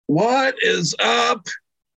What is up,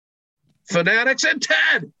 Fanatics and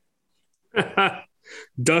Ted?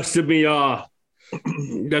 Dusted me off.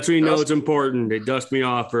 That's when you know it's important. They dust me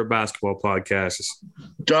off for a basketball podcast.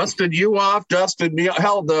 Dusted you off, dusted me off.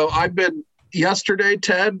 Hell, though, yesterday,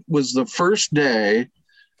 Ted, was the first day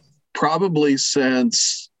probably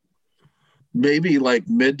since maybe like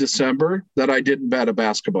mid-December that I didn't bet a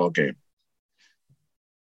basketball game.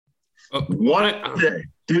 One day.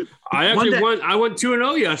 Dude, I went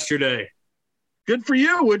 2-0 yesterday. Good for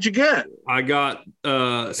you. What'd you get? I got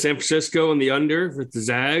San Francisco in the under with the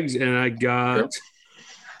Zags, and I got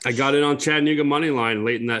it on Chattanooga money line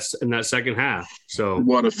late in that second half. So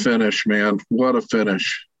what a finish, man! What a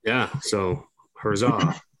finish! Yeah. So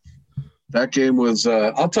huzzah! That game was.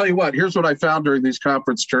 I'll tell you what. Here's what I found during these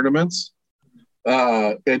conference tournaments,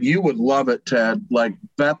 and you would love it, Ted. Like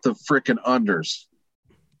bet the freaking unders.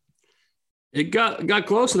 It got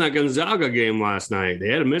close in that Gonzaga game last night. They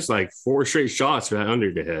had to miss like 4 straight shots for that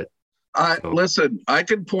under to hit. Listen, I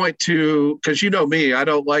can point to, because you know me, I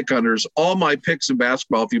don't like unders. All my picks in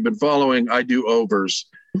basketball, if you've been following, I do overs.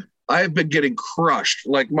 I have been getting crushed.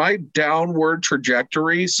 Like my downward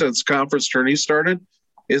trajectory since conference tourneys started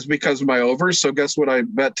is because of my overs. So guess what I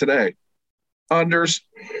bet today? Unders.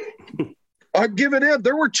 I'm giving in.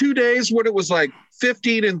 There were 2 days when it was like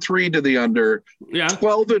 15-3 to the under,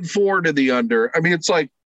 12-4 to the under. I mean,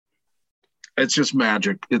 it's just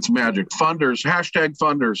magic. It's magic. Funders, hashtag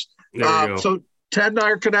funders. So Ted and I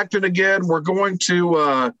are connected again. We're going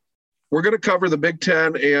to cover the Big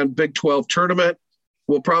Ten and Big 12 tournament.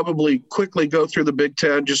 We'll probably quickly go through the Big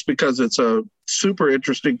Ten just because it's a super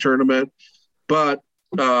interesting tournament. But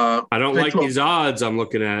I don't like these odds I'm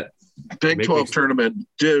looking at. Big 12 tournament,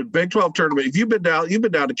 dude. Big 12 tournament. If you've been down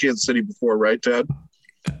to Kansas City before, right, Ted?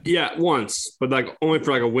 Yeah, once, but like only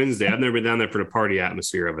for like a Wednesday. I've never been down there for the party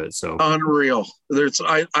atmosphere of it. So unreal.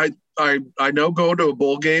 I know going to a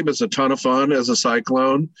bowl game is a ton of fun as a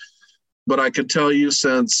Cyclone, but I can tell you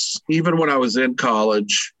since even when I was in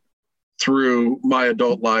college through my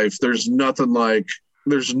adult life, there's nothing like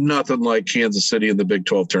Kansas City in the Big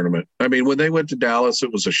 12 tournament. I mean, when they went to Dallas,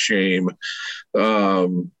 it was a shame.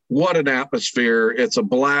 What an atmosphere. It's a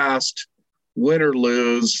blast, win or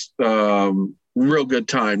lose, real good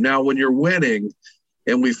time. Now, when you're winning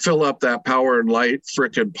and we fill up that Power and Light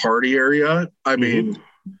frickin' party area, I mean,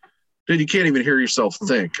 dude, you can't even hear yourself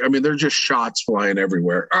think. I mean, there's just shots flying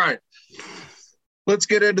everywhere. All right. Let's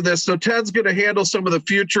get into this. So Ted's going to handle some of the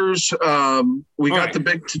futures. We got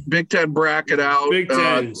the Big Ten bracket out. Big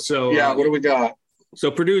Ten. What do we got?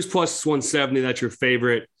 So Purdue's plus 170. That's your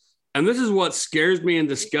favorite. And this is what scares me and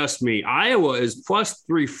disgusts me. Iowa is plus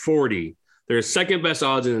 340. They're second best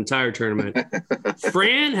odds in the entire tournament.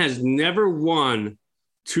 Fran has never won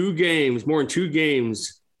more than two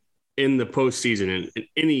games in the postseason in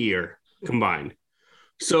any year combined.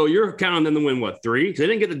 So you're counting them to win, what, 3? Because they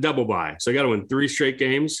didn't get the double bye. So you got to win 3 straight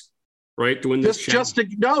games, right, to win this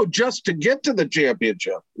championship. Just to get to the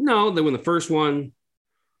championship. No, they win the first one.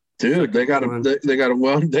 Dude, they got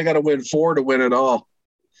to win 4 to win it all.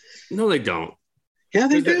 No, they don't. Yeah,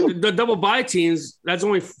 they do. The double bye teams, that's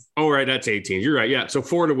only – that's 8 teams. You're right, yeah. So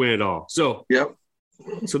 4 to win it all. So yep.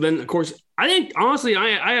 So then, of course, I think, honestly,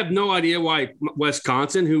 I have no idea why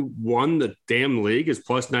Wisconsin, who won the damn league, is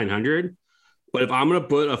plus 900. But if I'm going to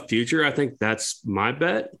put a future, I think that's my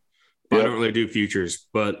bet. Yep. I don't really do futures,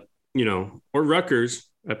 but, or Rutgers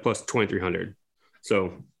at plus 2,300.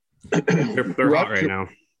 So they're hot right now.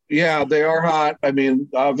 Yeah, they are hot. I mean,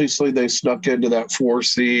 obviously they snuck into that 4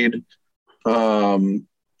 seed.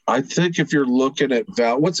 I think if you're looking at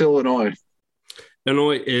what's Illinois?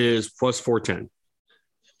 Illinois is plus 410.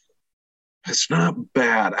 It's not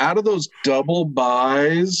bad. Out of those double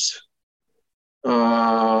buys,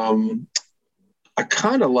 I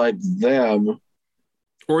kind of like them.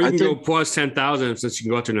 Or you can go plus 10,000 since you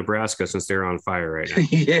can go out to Nebraska since they're on fire right now.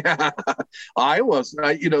 Yeah, Iowa's.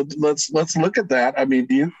 Let's look at that. I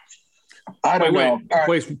mean, I don't know.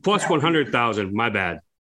 Wait, plus 100,000. My bad.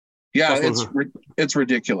 Yeah, it's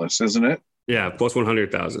ridiculous, isn't it? Yeah, plus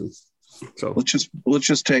 100,000. So let's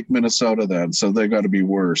just take Minnesota then. So they got to be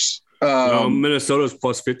worse. No, Minnesota's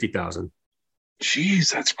plus 50,000.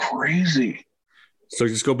 Jeez, that's crazy. So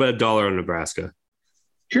just go bet $1 on Nebraska.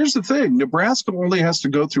 Here's the thing. Nebraska only has to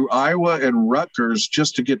go through Iowa and Rutgers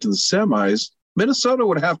just to get to the semis. Minnesota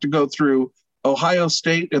would have to go through Ohio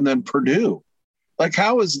State and then Purdue. Like,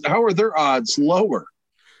 how are their odds lower?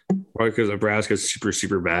 Probably because Nebraska is super,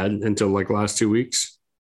 super bad until like last 2 weeks.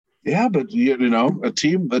 Yeah, but a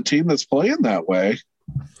team that's playing that way.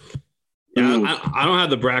 Yeah, I don't have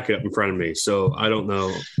the bracket up in front of me, so I don't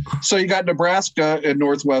know. So you got Nebraska and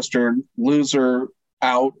Northwestern, loser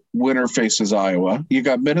out, winner faces Iowa. You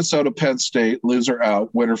got Minnesota, Penn State, loser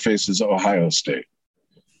out, winner faces Ohio State.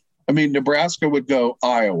 I mean, Nebraska would go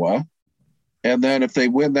Iowa, and then if they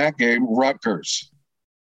win that game, Rutgers.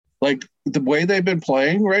 Like the way they've been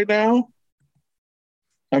playing right now,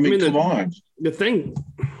 I mean come on. The thing,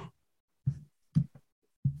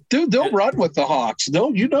 dude, they'll run with the Hawks.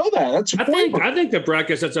 You know that. That's I think the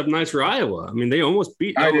bracket sets up nice for Iowa. I mean, they almost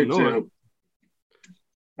beat Illinois.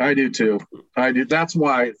 I do too. That's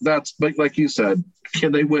why. That's like you said.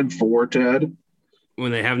 Can they win 4, Ted?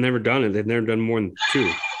 When they have never done it, they've never done more than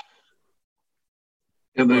 2.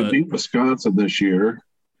 And they beat Wisconsin this year.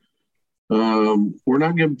 We're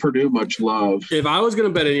not giving Purdue much love. If I was going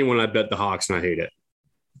to bet anyone, I'd bet the Hawks, and I hate it.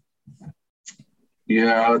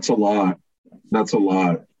 Yeah, that's a lot.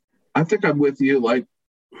 I think I'm with you. Like,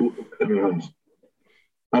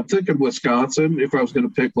 I'm thinking Wisconsin. If I was going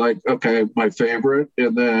to pick, like, okay, my favorite,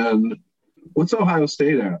 and then what's Ohio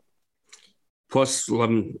State at? Plus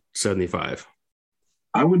 1175.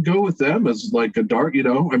 I would go with them as like a dark.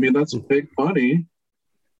 I mean, that's big money.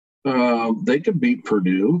 They can beat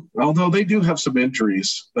Purdue, although they do have some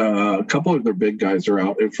injuries. A couple of their big guys are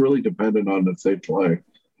out. It's really dependent on if they play.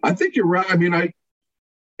 I think you're right. I mean,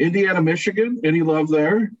 Indiana, Michigan, any love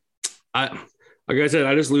there? Like I said,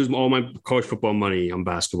 I just lose all my college football money on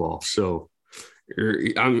basketball. So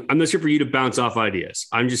I'm just here for you to bounce off ideas.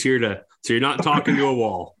 I'm just here so you're not talking to a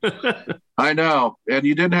wall. I know. And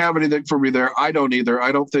you didn't have anything for me there. I don't either.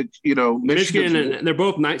 I don't think, Michigan, and they're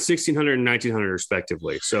both 1,600 and 1,900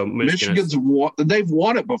 respectively. So Michigan's they've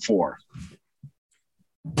won it before.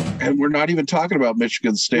 And we're not even talking about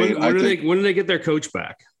Michigan State. When do they get their coach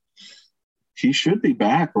back? He should be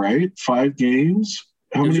back, right? 5 games.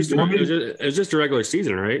 It's just a regular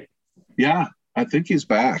season, right? Yeah, I think he's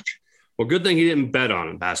back. Well, good thing he didn't bet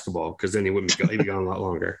on basketball, because then he'd be gone a lot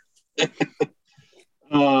longer.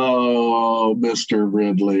 Oh, Mr.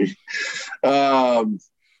 Ridley.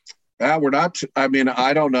 We're not. I mean,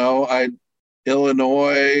 I don't know.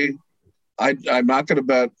 Illinois. I'm not going to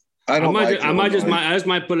bet. I just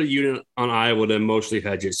might put a unit on Iowa to emotionally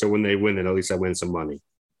hedge it. So when they win it, at least I win some money.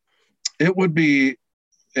 It would be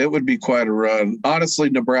quite a run. Honestly,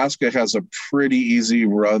 Nebraska has a pretty easy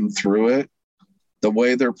run through it. The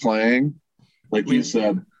way they're playing, like you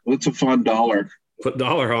said, it's a fun dollar. Put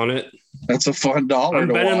dollar on it. That's a fun dollar. I'm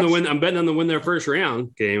betting them to win their first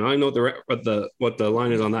round game. I don't know what the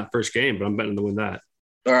line is on that first game, but I'm betting to win that.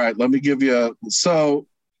 All right, let me give you all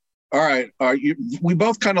right. We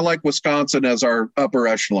both kind of like Wisconsin as our upper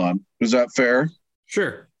echelon. Is that fair?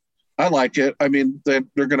 Sure. I like it. I mean, they're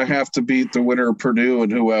going to have to beat the winner of Purdue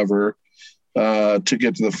and whoever to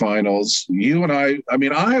get to the finals. You and I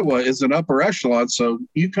mean, Iowa is an upper echelon, so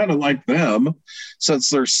you kind of like them since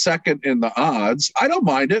they're second in the odds. I don't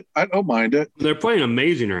mind it. They're playing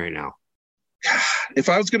amazing right now. If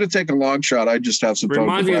I was going to take a long shot, I'd just have some fun.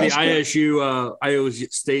 Reminds me of the ISU Iowa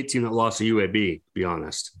State team that lost to UAB, to be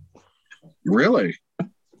honest. Really?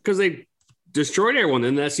 Because they destroyed everyone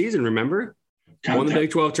in that season, remember? Won the Big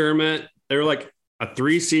 12 tournament. They were like a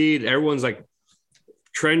 3 seed. Everyone's like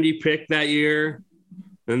trendy pick that year.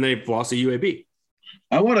 And they lost to UAB.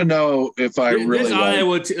 I want to know if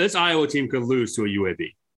this Iowa team could lose to a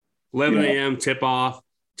UAB. 11 a.m. tip off,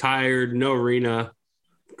 tired, no arena,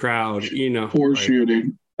 crowd, Poor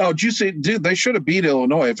shooting. Oh, did you see? Dude, they should have beat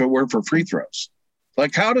Illinois if it weren't for free throws.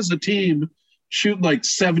 Like, how does a team shoot like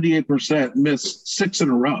 78%, miss 6 in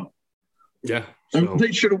a row? Yeah. So.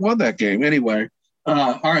 They should have won that game anyway.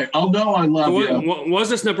 All right. I'll know I love you. What's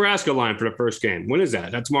this Nebraska line for the first game? When is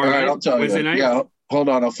that? That's tomorrow night? I'll tell Wednesday night? Yeah. Hold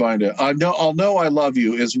on. I'll find it. I'll know I love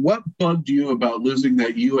you is what bugged you about losing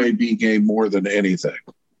that UAB game more than anything?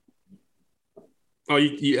 Oh,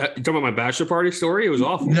 you talking about my bachelor party story? It was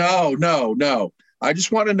awful. No. I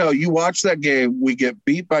just want to know, you watch that game, we get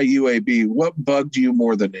beat by UAB. What bugged you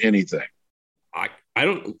more than anything? I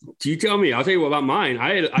don't. Do you tell me? I'll tell you about mine.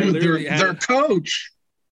 Their coach,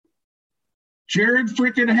 Jared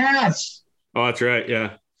freaking Hess. Oh, that's right.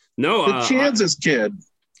 Yeah. No, the Kansas kid.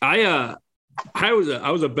 I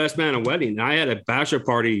was a best man at a wedding. I had a bachelor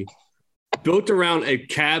party built around a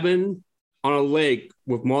cabin on a lake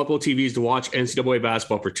with multiple TVs to watch NCAA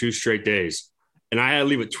basketball for 2 straight days, and I had to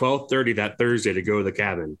leave at 12:30 that Thursday to go to the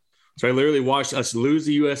cabin. So I literally watched us lose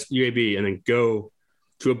the UAB and then go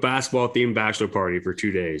to a basketball-themed bachelor party for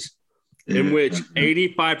 2 days, in which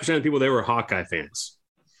 85% of people there were Hawkeye fans.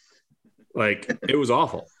 Like, it was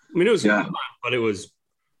awful. I mean, it was fun, but it was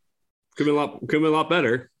could have been a lot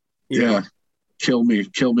better. Yeah. Kill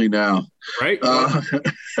me now. Right.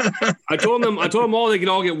 I told them all they could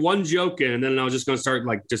all get one joke in, and then I was just going to start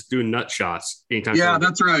like just doing nut shots anytime. Yeah,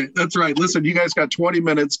 that's right. Listen, you guys got 20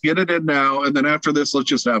 minutes. Get it in now, and then after this, let's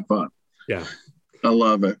just have fun. Yeah, I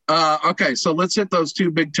love it. Okay, so let's hit those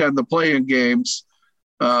two Big Ten, the play-in games.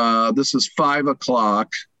 This is 5:00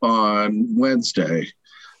 on Wednesday.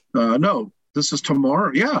 No, this is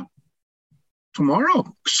tomorrow. Yeah,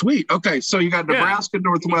 tomorrow. Sweet. Okay, so you got Nebraska,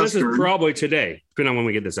 Northwestern. This is probably today, depending on when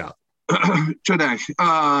we get this out. Today.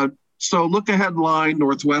 So look ahead line,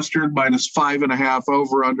 Northwestern -5.5,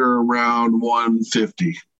 over under around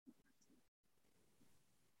 150.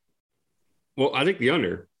 Well, I think the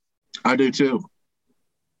under. I do too.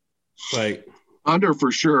 Like under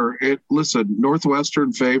for sure. Listen,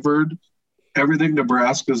 Northwestern favored. Everything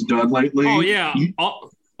Nebraska's done lately. Oh yeah,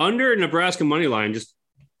 under Nebraska money line. Just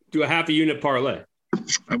do a half a unit parlay.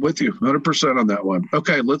 I'm with you 100% on that one.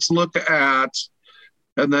 Okay, let's look at,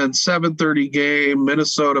 and then 7:30 game,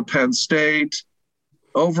 Minnesota, Penn State.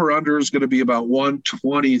 Over under is going to be about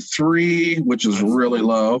 123, which is really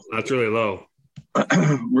low. That's really low.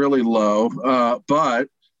 Really low. But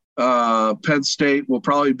Penn State will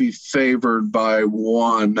probably be favored by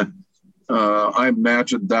 1. I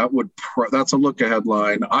imagine that's a look ahead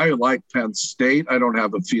line. I like Penn State. I don't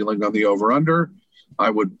have a feeling on the over under. I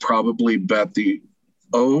would probably bet the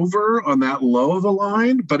over on that low of a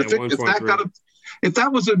line. But if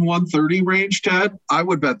that was in 130 range, Ted, I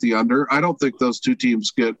would bet the under. I don't think those two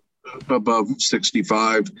teams get above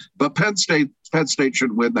 65. But Penn State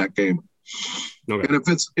should win that game. Okay. And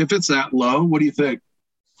if it's that low, what do you think?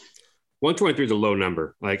 123 is a low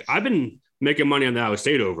number. Like I've been making money on the Iowa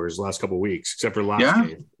State overs the last couple of weeks, except for the last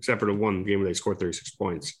game, except for the one game where they scored 36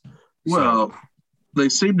 points. Well, they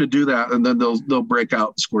seem to do that, and then they'll break out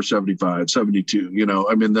and score 75, 72.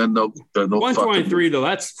 I mean, then they'll 123 though.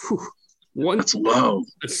 That's low.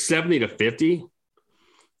 That's 70 to 50.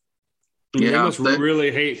 They must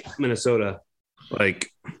really hate Minnesota. Like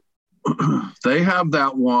they have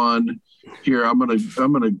that one here. I'm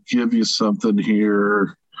gonna give you something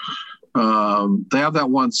here. They have that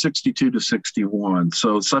one 62 to 61.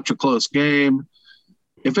 So it's such a close game.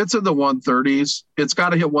 If it's in the 130s, it's got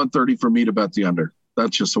to hit 130 for me to bet the under.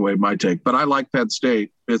 That's just the way my take. But I like Penn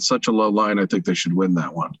State. It's such a low line. I think they should win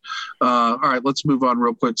that one. All right, let's move on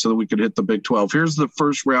real quick so that we can hit the Big 12. Here's the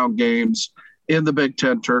first round games in the Big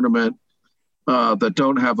 10 tournament that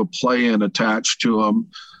don't have a play-in attached to them.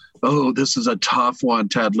 Oh, this is a tough one,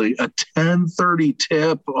 Tedley. A 10:30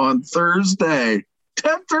 tip on Thursday.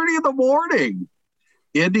 10:30 in the morning.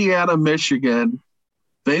 Indiana, Michigan.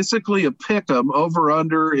 Basically a pick 'em. Over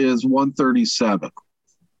under is 137.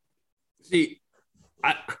 See,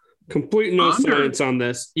 I complete no science on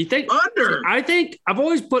this. You think under? I think I've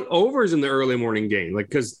always put overs in the early morning game, like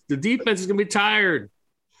because the defense is gonna be tired.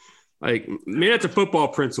 Like maybe that's a football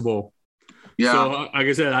principle. Yeah. So like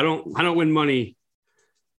I said, I don't win money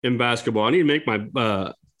in basketball. I need to make my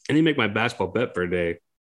basketball bet for a day.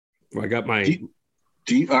 I got my.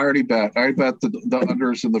 I already bet. I bet the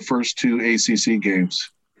unders in the first two ACC games.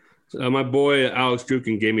 My boy Alex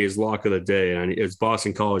Dukin gave me his lock of the day, and it's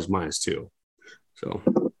Boston College -2. So,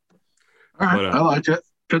 all right, I like it.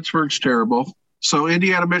 Pittsburgh's terrible. So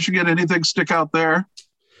Indiana, Michigan, anything stick out there?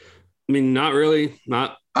 I mean, not really.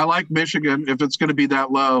 Not. I like Michigan if it's going to be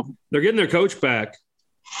that low. They're getting their coach back.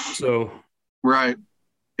 So right,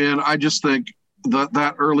 and I just think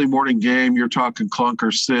that early morning game, you're talking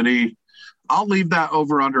Clunker City. I'll leave that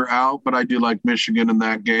over/under out, but I do like Michigan in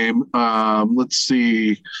that game. Let's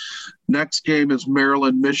see. Next game is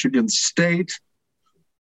Maryland, Michigan State.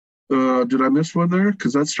 Did I miss one there?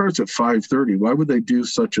 Because that starts at 5:30. Why would they do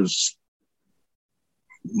such a?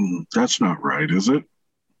 That's not right, is it?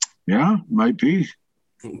 Yeah, might be.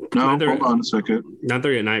 No, hold on a second.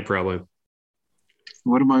 9:30 at night, probably.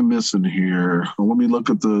 What am I missing here? Let me look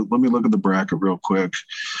at the bracket real quick.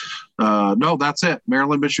 No, that's it.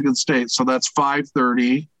 Maryland, Michigan State. So that's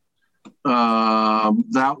 5:30.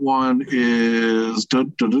 That one is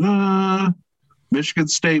Michigan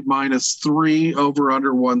State -3, over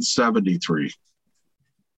under 173.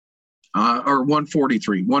 Or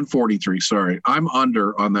 143. 143, sorry. I'm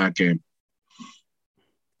under on that game.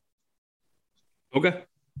 Okay.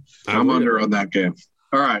 I'm under on that game.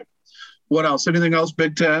 All right. What else? Anything else,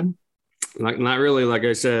 Big Ten? Not really. Like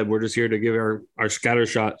I said, we're just here to give our scatter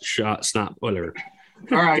shot, snot, whatever.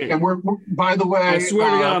 All right. And we're by the way, I swear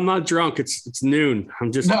to God, I'm not drunk. It's noon.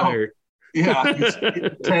 I'm just tired. Yeah.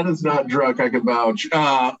 Ted is not drunk. I can vouch.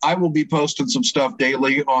 I will be posting some stuff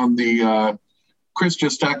daily on the Chris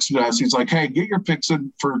just texted us. He's like, hey, get your picks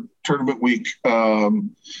in for tournament week.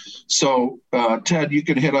 So Ted, you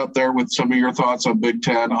can hit up there with some of your thoughts on Big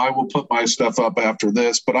Ten. I will put my stuff up after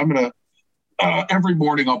this, but I'm going to every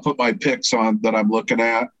morning I'll put my picks on that I'm looking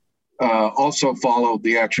at. Also follow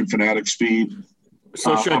the Action Fanatics feed.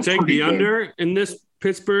 So should I take the under in this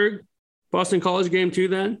Pittsburgh Boston College game too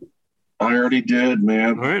then? I already did,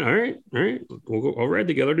 man. All right. We'll go right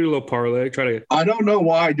together, do a little parlay. I don't know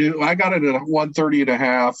why I do. I got it at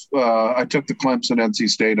 130.5. I took the Clemson NC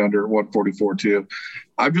State under 144 too.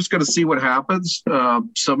 I'm just going to see what happens.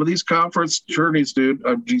 Some of these conference journeys, dude,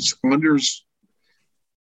 these unders,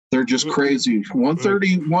 they're just crazy.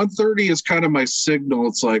 130 is kind of my signal.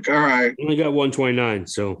 It's like, all right. Only got 129,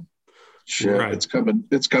 so. Shit, right.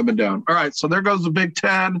 It's coming down. All right, so there goes the Big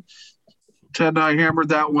Ten. Ted and I hammered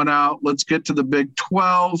that one out. Let's get to the Big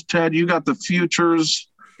 12. Ted, you got the futures.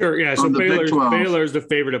 Sure, yeah. So Baylor's the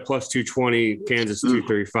favorite at plus 220, Kansas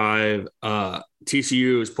 235.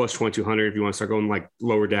 TCU is plus 2200 if you want to start going like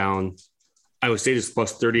lower down. Iowa State is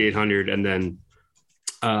plus 3800, and then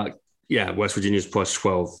West Virginia is plus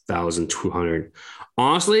 12,200.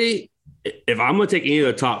 Honestly, if I'm going to take any of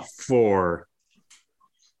the top four,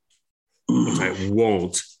 which I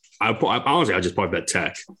won't. Honestly, I'll just probably bet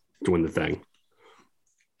Tech to win the thing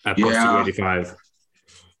at plus 285.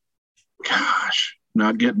 Gosh,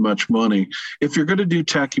 not getting much money. If you're going to do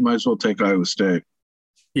Tech, you might as well take Iowa State.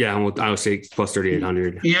 Yeah, Iowa State plus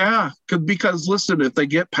 3,800. Yeah, because listen, if they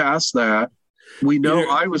get past that, we know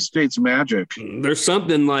Iowa State's magic. There's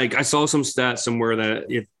something like I saw some stats somewhere that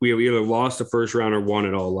if we have either lost the first round or won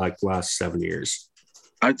it all like the last 7 years.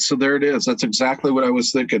 So there it is. That's exactly what I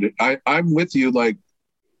was thinking. I'm with you. Like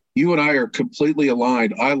you and I are completely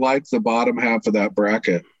aligned. I like the bottom half of that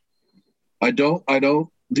bracket. I don't.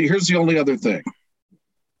 Here's the only other thing.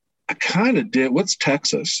 I kind of did. What's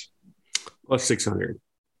Texas? Plus 600.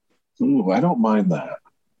 Ooh, I don't mind that.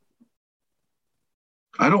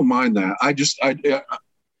 I don't want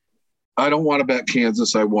to bet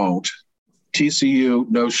Kansas. I won't. TCU,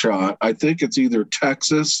 no shot. I think it's either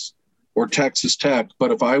Texas or Texas Tech.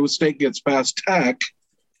 But if Iowa State gets past Tech,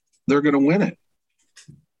 they're going to win it.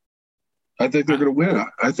 I think they're going to win it.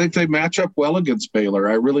 I think they match up well against Baylor.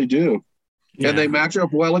 I really do. Yeah. And they match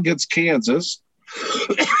up well against Kansas.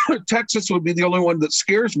 Texas would be the only one that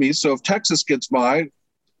scares me. So if Texas gets by,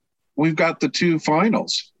 we've got the two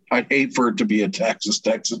finals. I'd hate for it to be a Texas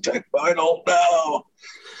Tech final. No.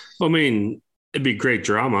 I mean, it'd be great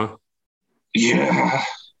drama. Yeah.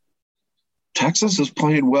 Texas is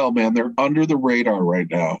playing well, man. They're under the radar right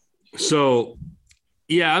now. So,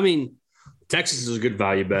 yeah, I mean, Texas is a good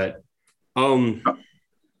value bet.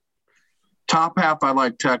 Top half, I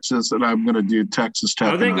like Texas, and I'm going to do Texas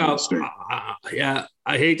Tech. I think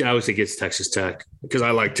I hate to always think it's Texas Tech because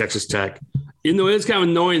I like Texas Tech. You know, it's kind of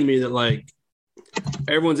annoying to me that, like,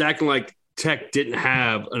 everyone's acting like Tech didn't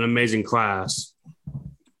have an amazing class.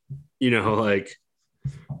 You know, like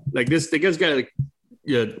this, the guy's got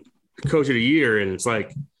coach of the year, and it's like,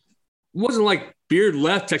 it wasn't like Beard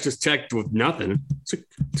left Texas Tech with nothing.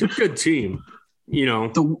 It's a good team, you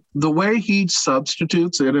know. The way he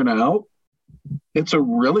substitutes in and out, it's a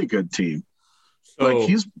really good team. So, like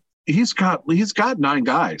he's got 9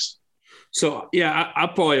 guys. So yeah, I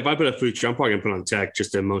probably if I put a future, I'm probably gonna put on Tech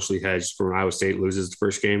just to emotionally hedge for when Iowa State loses the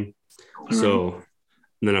first game. Mm-hmm. So and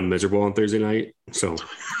then I'm miserable on Thursday night. So,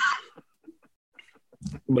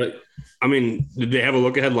 but I mean, did they have a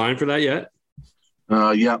look ahead line for that yet?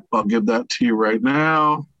 Yep, I'll give that to you right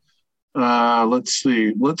now. Let's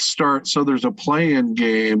see. Let's start. So there's a play-in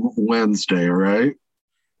game Wednesday, right?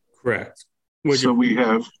 Correct. We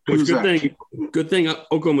have good thing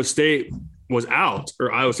Oklahoma State was out,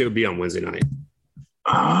 or Iowa State would be on Wednesday night.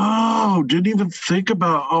 Oh, didn't even think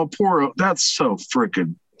about. That's so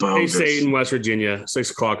freaking bogus. State in West Virginia,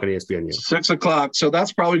 6 o'clock on ESPNU. 6 o'clock. So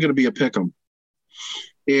that's probably going to be a pick'em,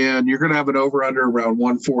 and you're going to have an over/under around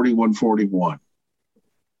 140, 141. I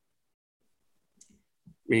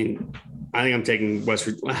mean, I think I'm taking West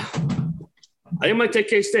Virginia. I think I might take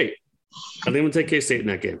K-State. I think I'm going to take K-State in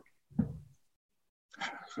that game.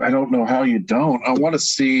 I don't know how you don't. I want to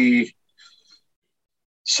see.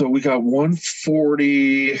 So we got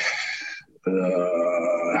 140.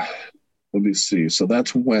 Let me see. So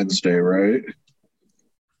that's Wednesday, right?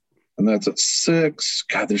 And that's at 6.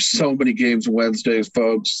 God, there's so many games Wednesdays,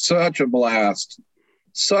 folks. Such a blast.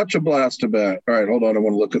 Such a blast to bet. All right, hold on. I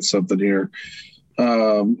want to look at something here. I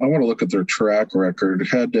want to look at their track record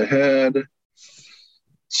head to head.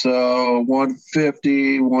 So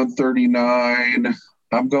 150, 139.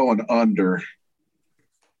 I'm going under.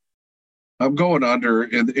 I'm going under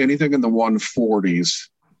in anything in the 140s.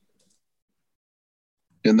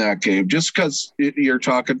 in that game, just because you're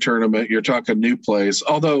talking tournament, you're talking new place.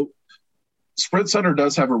 Although Sprint Center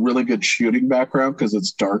does have a really good shooting background because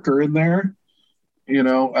it's darker in there.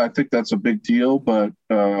 I think that's a big deal, but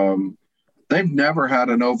they've never had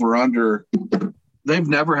an over-under. They've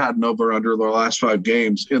never had an over-under the last 5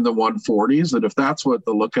 games in the 140s. And if that's what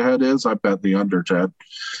the look-ahead is, I bet the under, Ted.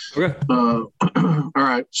 Okay. All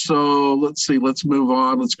right. So let's see. Let's move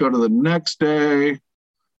on. Let's go to the next day.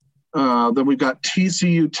 Then we got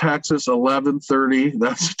TCU, Texas, 11:30.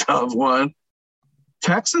 That's a tough one.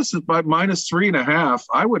 Texas is by -3.5.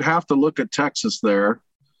 I would have to look at Texas there.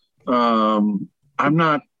 I'm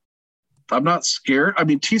not scared. I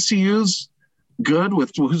mean, TCU's good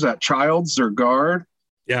with who's that? Childs, their guard.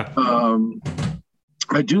 Yeah.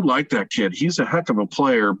 I do like that kid. He's a heck of a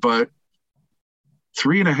player, but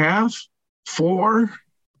 3.5, 4.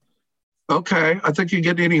 Okay, I think you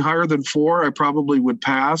get any higher than 4, I probably would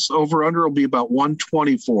pass. Over under will be about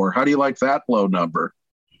 124. How do you like that low number?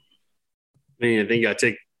 I think you got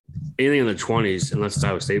to take anything in the 20s, unless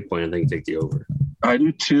Iowa State point. I think you take the over. I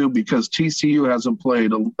do too, because TCU hasn't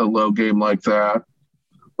played a low game like that.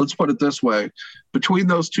 Let's put it this way. Between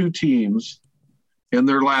those two teams, in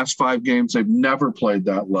their last 5 games, they've never played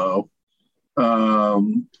that low.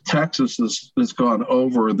 Texas has gone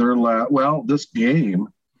over their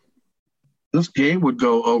this game would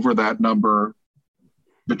go over that number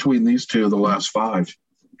between these two the last 5.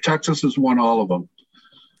 Texas has won all of them.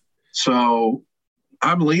 So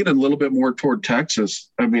I'm leaning a little bit more toward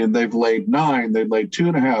Texas. I mean, they've laid 9, they've laid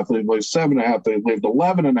 2.5, they've laid 7.5, they've laid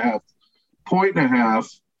 11.5,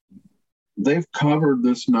 1.5. They've covered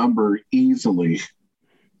this number easily.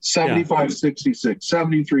 75-66,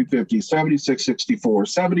 73-50, 76-64,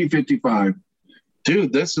 70-55.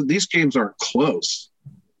 Dude, these games aren't close.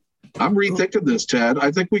 I'm rethinking this, Ted.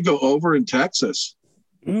 I think we go over in Texas.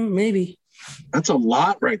 Maybe. That's a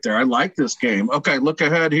lot right there. I like this game. Okay, look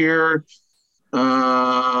ahead here.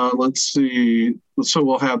 Let's see. So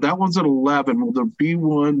we'll have that one's at 11. Will there be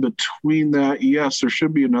one between that? Yes, there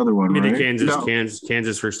should be another one, right?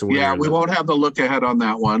 Kansas first to win. Yeah, we won't have the look ahead on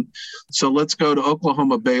that one. So let's go to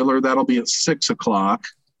Oklahoma Baylor. That'll be at 6:00.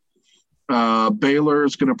 Baylor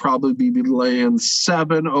is going to probably be laying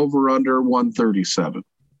 7 over under 137.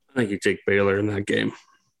 I think you take Baylor in that game.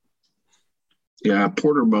 Yeah,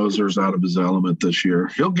 Porter Moser's out of his element this year.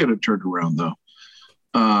 He'll get it turned around, though.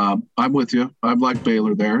 I'm with you. I like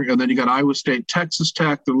Baylor there. And then you got Iowa State, Texas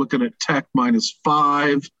Tech. They're looking at Tech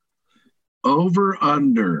 -5. Over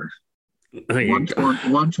under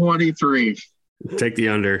 123. Take the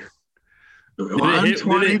under.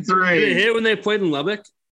 123. Did it hit when they played in Lubbock?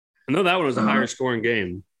 I know that one was a higher scoring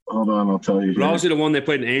game. Hold on, I'll tell you. But obviously the one they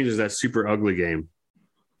played in Angels, that super ugly game.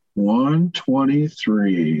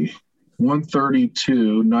 123,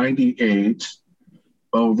 132, 98.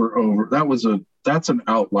 Over. That's an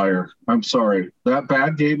outlier. I'm sorry. That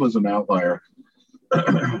bad game was an outlier.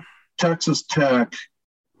 Texas Tech,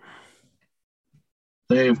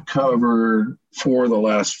 they've covered 4 of the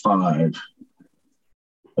last 5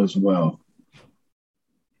 as well.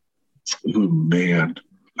 Ooh, man.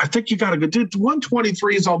 I think you got to go. Dude,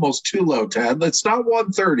 123 is almost too low, Ted. It's not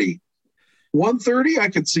 130. 130, I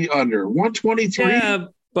could see under. 123? Yeah,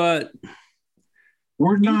 but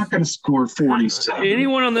we're not going to score 47.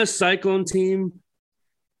 Anyone on this Cyclone team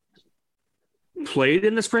played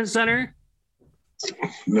in the Sprint Center?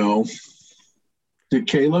 No. Did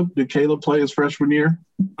Caleb play his freshman year?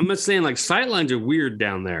 I'm just saying, like, sightlines are weird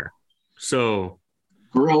down there. So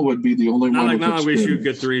Grill would be the only one. Not like we shoot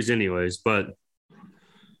good threes anyways, but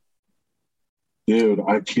dude,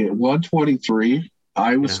 I can't. 123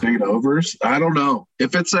 Iowa State overs. I don't know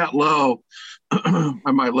if it's that low.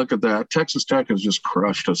 I might look at that. Texas Tech has just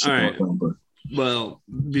crushed us. All right. Number. Well,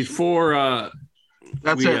 before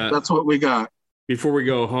that's it. That's what we got. Before we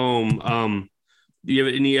go home, do you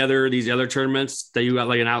have any these other tournaments that you got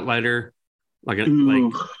like an outlier, like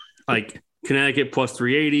Connecticut plus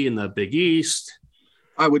 380 in the Big East?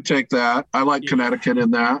 I would take that. I like Connecticut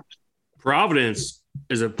in that. Providence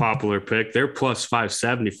is a popular pick. They're plus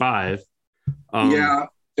 575. Yeah,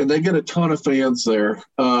 and they get a ton of fans there.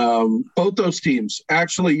 Both those teams.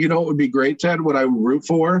 Actually, you know what would be great, Ted, what I would root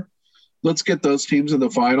for? Let's get those teams in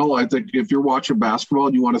the final. I think if you're watching basketball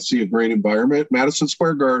and you want to see a great environment, Madison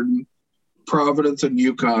Square Garden, Providence, and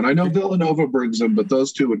UConn. I know Villanova brings them, but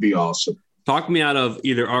those two would be awesome. Talk me out of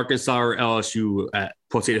either Arkansas or LSU at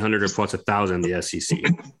plus 800 or plus 1,000 in the SEC.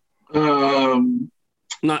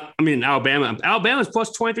 Alabama. Alabama's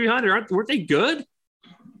plus 2,300. Weren't they good?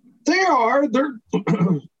 They are. They're.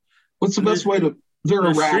 What's the best way to? They're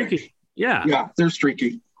erratic. Streaky. Yeah. Yeah, they're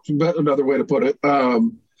streaky. Another way to put it.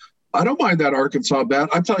 I don't mind that Arkansas bat.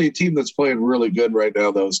 I tell you, a team that's playing really good right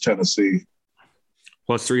now, though, is Tennessee.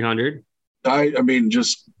 Plus 300. I mean,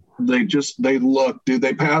 they look. Do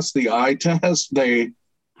they pass the eye test?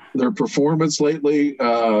 Their performance lately,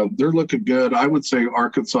 they're looking good. I would say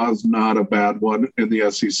Arkansas is not a bad one in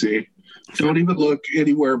the SEC. Don't even look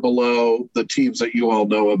anywhere below the teams that you all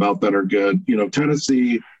know about that are good.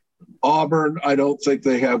 Tennessee, Auburn. I don't think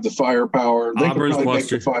they have the firepower. They Auburn's could probably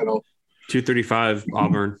plus make the final. 235.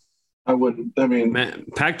 Auburn. I wouldn't. I mean, Man,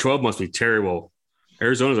 Pac-12 must be terrible.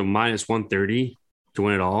 Arizona's a minus 130 to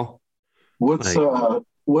win it all. What's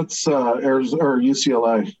Arizona or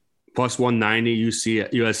UCLA? Plus 190.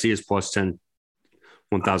 USC is plus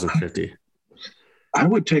 1,050. I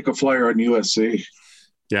would take a flyer on USC.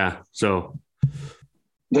 Yeah. So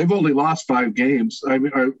they've only lost 5 games. I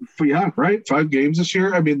mean, right? 5 games this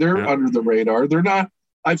year. I mean, they're under the radar. They're not.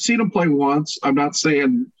 I've seen them play once. I'm not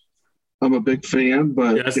saying I'm a big fan,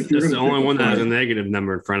 but that's the only one that has a negative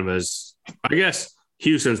number in front of us. I guess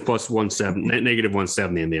Houston's plus 170, negative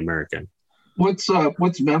 170 in the American. What's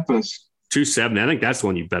Memphis? 270. I think that's the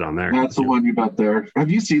one you bet on there. That's the one you bet there.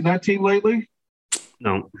 Have you seen that team lately?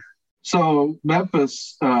 No. So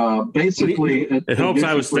Memphis, basically, it helps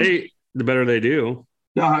Iowa State the better they do.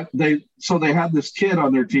 They had this kid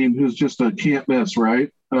on their team who's just a can't miss,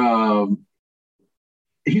 right?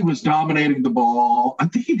 He was dominating the ball. I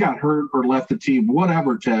think he got hurt or left the team.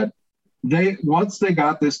 Whatever, Ted. Once they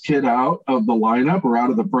got this kid out of the lineup or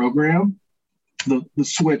out of the program, the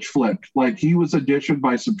switch flipped. Like he was addition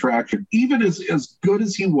by subtraction. Even as good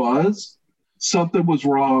as he was, something was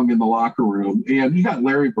wrong in the locker room. And you got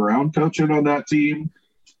Larry Brown coaching on that team.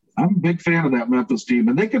 I'm a big fan of that Memphis team,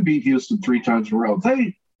 and they could beat Houston 3 times in a row.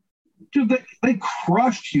 They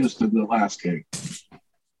crushed Houston the last game.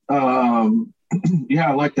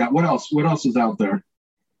 Yeah, I like that. What else? What else is out there?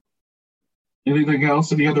 Anything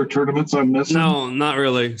else? Any other tournaments I'm missing? No, not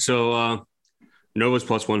really. So Nova's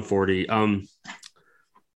plus 140. I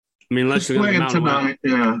mean, let's look at tonight.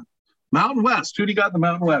 Yeah. Mountain West. Who do you got in the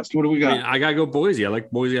Mountain West? What do we got? I gotta go Boise. I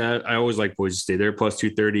like Boise. I always like Boise State. They're plus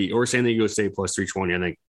 230, or San Diego State plus 320. I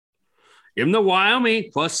think. Even though Wyoming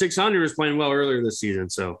plus 600 is playing well earlier this season.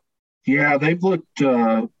 So yeah, they've looked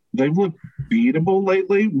beatable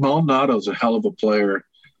lately. Maldonado's a hell of a player.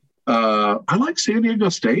 I like San Diego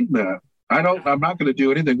State in that. I'm not going to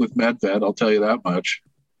do anything with MedVed. I'll tell you that much.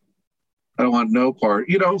 I don't want no part.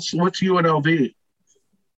 What's UNLV?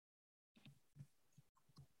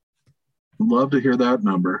 Love to hear that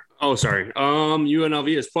number. Oh, sorry.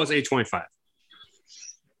 UNLV is plus 825.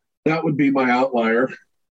 That would be my outlier.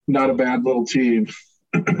 Not a bad little team.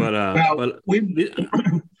 But we've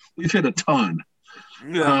hit a ton.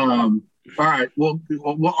 Yeah. All right. Well,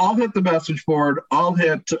 I'll hit the message board. I'll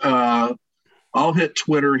hit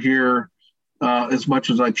Twitter here as much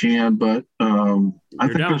as I can. But I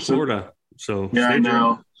think down in Florida. So yeah, I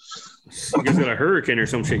know. You guys got a hurricane or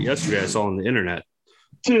some shit yesterday. I saw on the internet.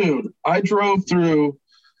 Dude, I drove through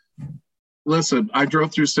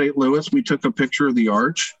St. Louis. We took a picture of the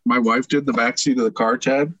arch. My wife did the backseat of the car,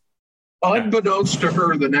 Ted. Unbeknownst to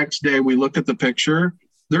her, the next day we look at the picture.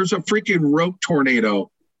 There's a freaking rope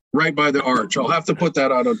tornado right by the arch. I'll have to put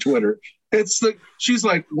that out on Twitter. She's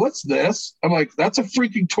like, "What's this?" I'm like, "That's a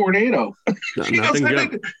freaking tornado." Nothing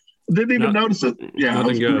good. Didn't even notice it. Yeah, it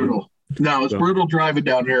was brutal. No, it's brutal driving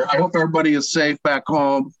down here. I hope everybody is safe back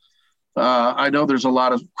home. I know there's a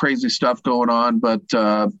lot of crazy stuff going on, but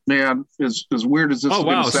man, as weird as this is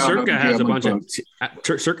going to sound. Circa has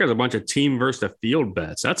a bunch of team versus the field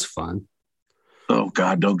bets. That's fun. Oh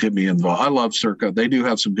God, don't get me involved. I love Circa. They do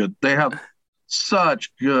have they have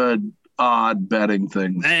such good odd betting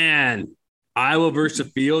things. Man, Iowa versus the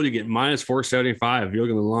field, you get minus 475. You're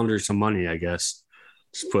going to launder some money, I guess.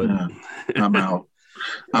 I'm out.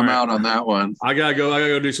 I'm out on that one. I gotta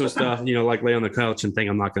go do some stuff, like lay on the couch and think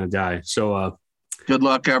I'm not gonna die. So good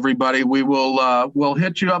luck, everybody. We will we'll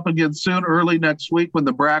hit you up again soon, early next week when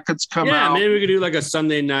the brackets come out. Yeah, maybe we could do like a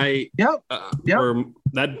Sunday night. Yep. Or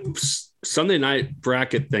that Sunday night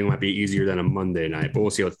bracket thing might be easier than a Monday night, but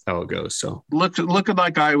we'll see how it goes. So looking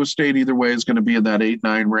like Iowa State either way is going to be in that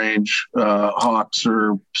 8-9 range. Hawks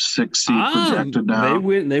are 6 seed projected now.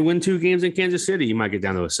 They win 2 games in Kansas City. You might get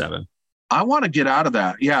down to a 7. I want to get out of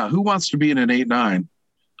that. Yeah. Who wants to be in an 8-9?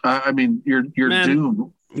 I mean, you're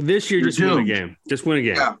doomed. This year, win a game. Just win a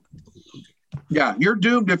game. Yeah. You're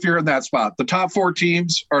doomed if you're in that spot. The top 4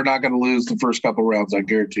 teams are not going to lose the first couple rounds. I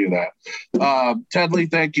guarantee you that. Ted Lee,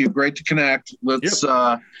 thank you. Great to connect. We'll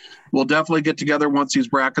definitely get together once these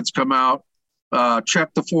brackets come out.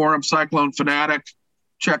 Check the forum, Cyclone Fanatic.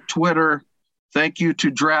 Check Twitter. Thank you to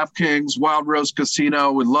DraftKings, Wild Rose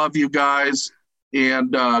Casino. We love you guys.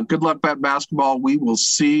 And good luck, Bet Basketball. We will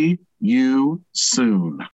see you soon.